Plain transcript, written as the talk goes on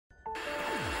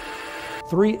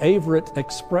3 Averitt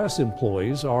Express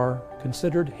employees are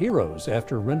considered heroes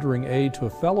after rendering aid to a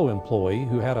fellow employee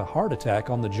who had a heart attack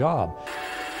on the job.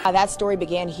 That story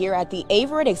began here at the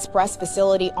Averitt Express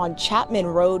facility on Chapman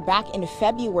Road back in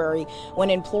February when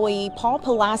employee Paul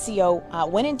Palacio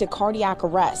went into cardiac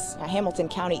arrest. Hamilton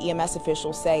County EMS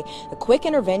officials say the quick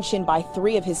intervention by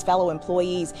 3 of his fellow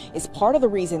employees is part of the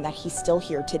reason that he's still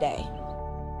here today.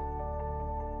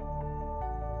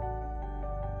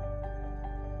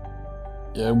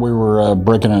 Yeah, we were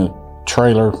breaking a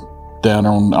trailer down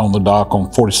on the dock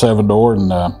on 47 door,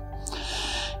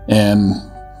 and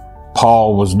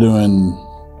Paul was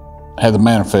had the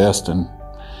manifest, and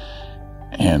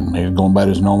he was going about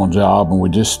his normal job, and we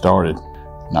just started.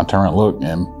 And I turned and looked,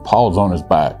 and Paul's on his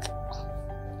back.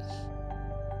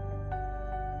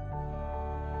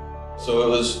 So it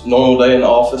was a normal day in the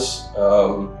office,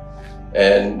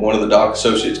 and one of the dock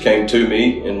associates came to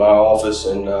me in my office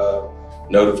and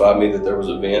notified me that there was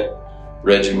an event.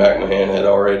 Reggie McMahon had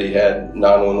already had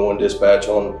 911 dispatch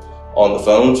on the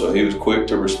phone, so he was quick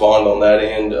to respond on that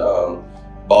end.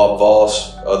 Bob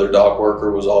Voss, other dock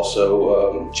worker, was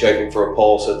also checking for a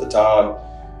pulse at the time,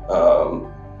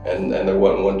 and there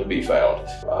wasn't one to be found.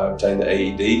 I obtained the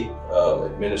AED,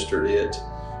 administered it,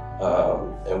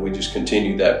 and we just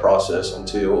continued that process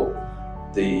until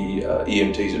the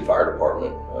EMTs and fire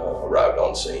department arrived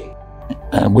on scene.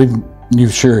 And we knew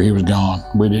sure he was gone.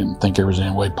 We didn't think there was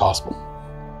any way possible.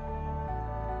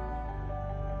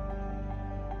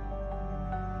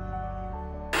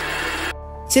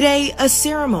 Today, a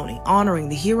ceremony honoring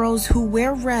the heroes who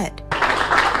wear red.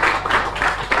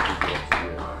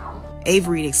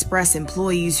 Averitt Express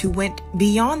employees who went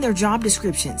beyond their job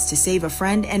descriptions to save a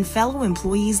friend and fellow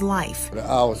employee's life.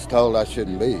 I was told I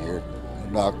shouldn't be here.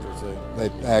 The doctor said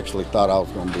they actually thought I was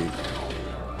going to be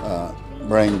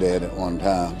brain dead at one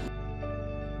time.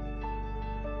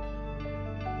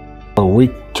 A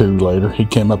week or 2 later, he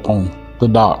came up on the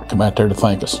dock, come out there to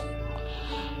thank us.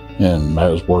 And that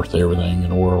was worth everything in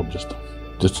the world, just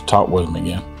to talk with him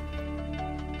again.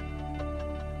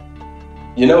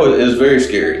 You know, it was very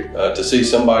scary to see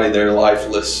somebody there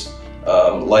lifeless,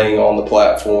 laying on the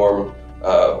platform,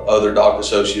 other dock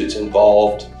associates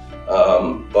involved,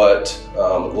 but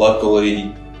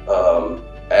luckily,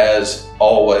 as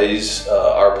always,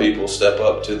 our people step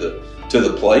up to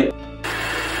the plate.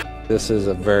 This is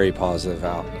a very positive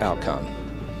outcome.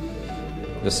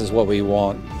 This is what we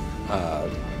want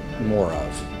more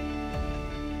of.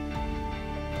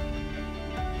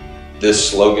 This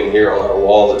slogan here on our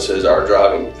wall that says "Our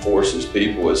driving force is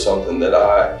people" is something that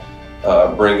I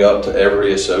bring up to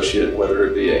every associate, whether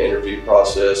it be an interview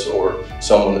process or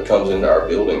someone that comes into our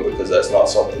building, because that's not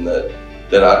something that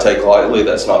I take lightly.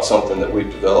 That's not something that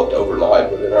we've developed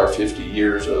overnight, but in our 50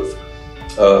 years of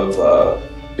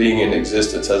being in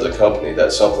existence as a company,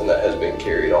 that's something that has been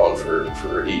carried on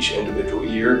for each individual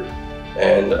year.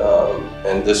 And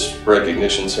this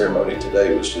recognition ceremony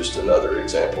today was just another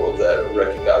example of that, of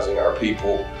recognizing our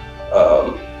people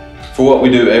for what we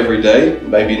do every day.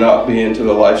 Maybe not being to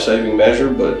a life-saving measure,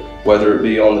 but whether it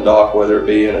be on the dock, whether it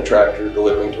be in a tractor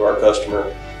delivering to our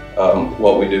customer,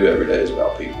 what we do every day is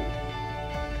about people.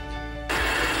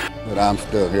 But I'm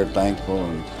still here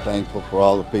thankful for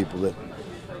all the people that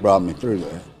brought me through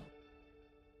that.